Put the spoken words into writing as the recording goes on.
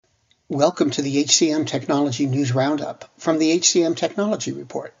Welcome to the HCM Technology News Roundup from the HCM Technology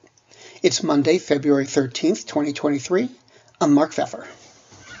Report. It's Monday, February 13th, 2023. I'm Mark Pfeffer.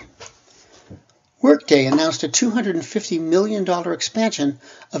 Workday announced a $250 million expansion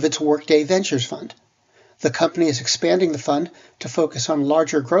of its Workday Ventures Fund. The company is expanding the fund to focus on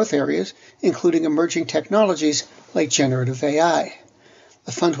larger growth areas, including emerging technologies like generative AI.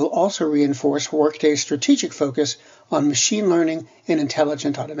 The fund will also reinforce Workday's strategic focus on machine learning and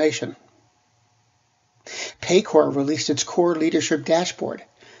intelligent automation. Paycor released its Core Leadership Dashboard.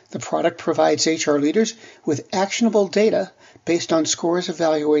 The product provides HR leaders with actionable data based on scores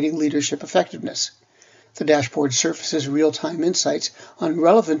evaluating leadership effectiveness. The dashboard surfaces real-time insights on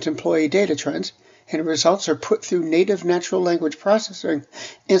relevant employee data trends, and results are put through native natural language processing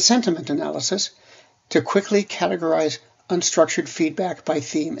and sentiment analysis to quickly categorize unstructured feedback by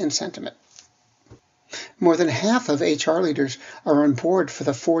theme and sentiment. More than half of HR leaders are on board for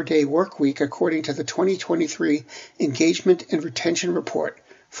the 4-day work week, according to the 2023 Engagement and Retention Report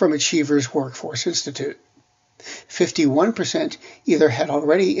from Achievers Workforce Institute. 51% either had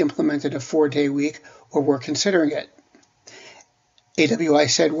already implemented a 4-day week or were considering it. AWI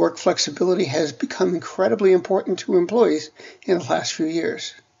said work flexibility has become incredibly important to employees in the last few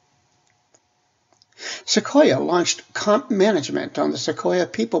years. Sequoia launched Comp Management on the Sequoia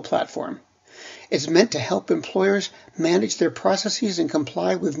People platform. It's meant to help employers manage their processes and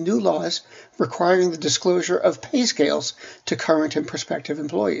comply with new laws requiring the disclosure of pay scales to current and prospective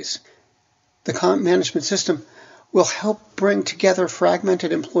employees. The Comp Management system will help bring together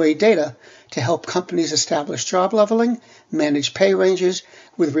fragmented employee data to help companies establish job leveling, manage pay ranges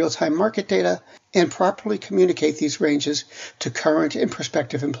with real-time market data, and properly communicate these ranges to current and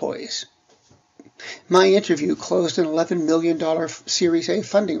prospective employees. MyInterview closed an $11 million Series A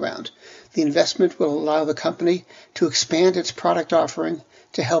funding round. The investment will allow the company to expand its product offering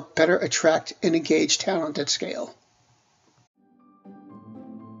to help better attract and engage talent at scale.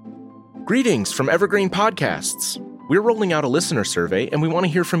 Greetings from Evergreen Podcasts. We're rolling out a listener survey, and we want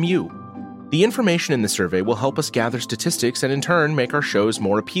to hear from you. The information in the survey will help us gather statistics and in turn make our shows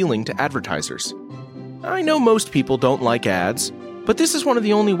more appealing to advertisers. I know most people don't like ads, but this is one of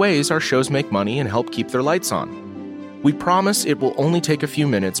the only ways our shows make money and help keep their lights on. We promise it will only take a few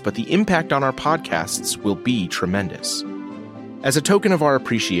minutes, but the impact on our podcasts will be tremendous. As a token of our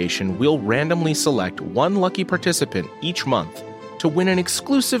appreciation, we'll randomly select one lucky participant each month to win an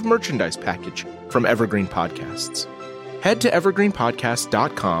exclusive merchandise package from Evergreen Podcasts. Head to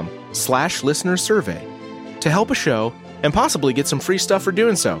evergreenpodcast.com/listenersurvey to help a show and possibly get some free stuff for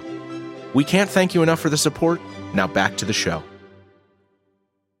doing so. We can't thank you enough for the support. Now back to the show.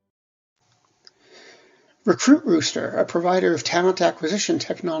 Recruit Rooster, a provider of talent acquisition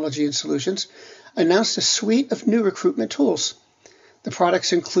technology and solutions, announced a suite of new recruitment tools. The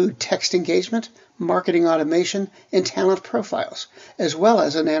products include text engagement, marketing automation, and talent profiles, as well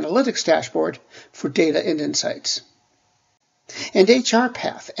as an analytics dashboard for data and insights. And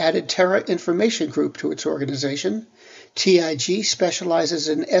HRpath added Terra Information Group to its organization. TIG specializes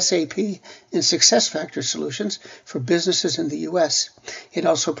in SAP and SuccessFactors solutions for businesses in the U.S. It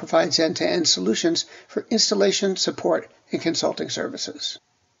also provides end-to-end solutions for installation, support, and consulting services.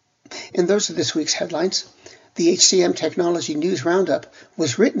 And those are this week's headlines. The HCM Technology News Roundup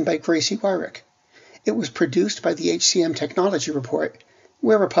was written by Gracie Wyrick. It was produced by the HCM Technology Report.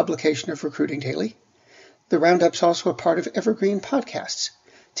 We're a publication of Recruiting Daily. The Roundup's also a part of Evergreen Podcasts.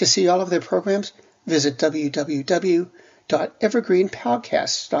 To see all of their programs, visit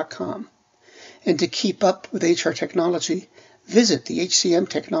www.evergreenpodcasts.com. And to keep up with HR technology, visit the HCM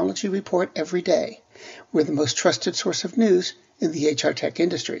Technology Report every day. We're the most trusted source of news in the HR tech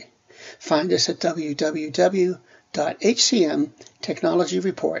industry. Find us at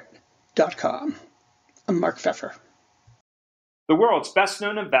www.hcmtechnologyreport.com. I'm Mark Pfeffer. The world's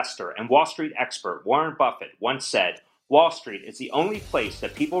best-known investor and Wall Street expert Warren Buffett once said, "Wall Street is the only place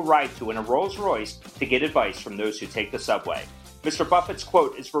that people ride to in a Rolls-Royce to get advice from those who take the subway." Mr. Buffett's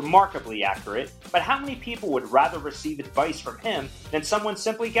quote is remarkably accurate, but how many people would rather receive advice from him than someone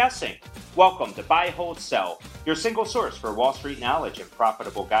simply guessing? Welcome to Buy, Hold, Sell, your single source for Wall Street knowledge and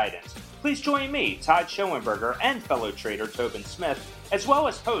profitable guidance. Please join me, Todd Schoenberger, and fellow trader Tobin Smith, as well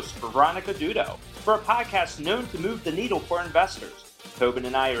as host Veronica Dudo, for a podcast known to move the needle for investors. Tobin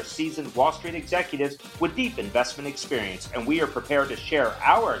and I are seasoned Wall Street executives with deep investment experience, and we are prepared to share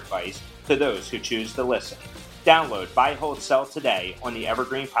our advice to those who choose to listen. Download Buy, Hold, Sell today on the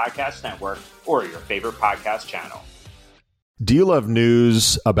Evergreen Podcast Network or your favorite podcast channel. Do you love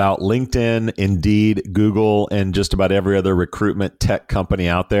news about LinkedIn, Indeed, Google, and just about every other recruitment tech company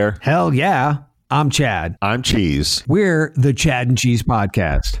out there? Hell yeah. I'm Chad. I'm Cheese. We're the Chad and Cheese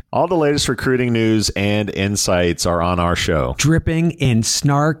Podcast. All the latest recruiting news and insights are on our show. Dripping in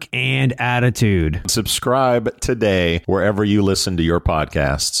snark and attitude. Subscribe today wherever you listen to your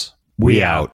podcasts. We out.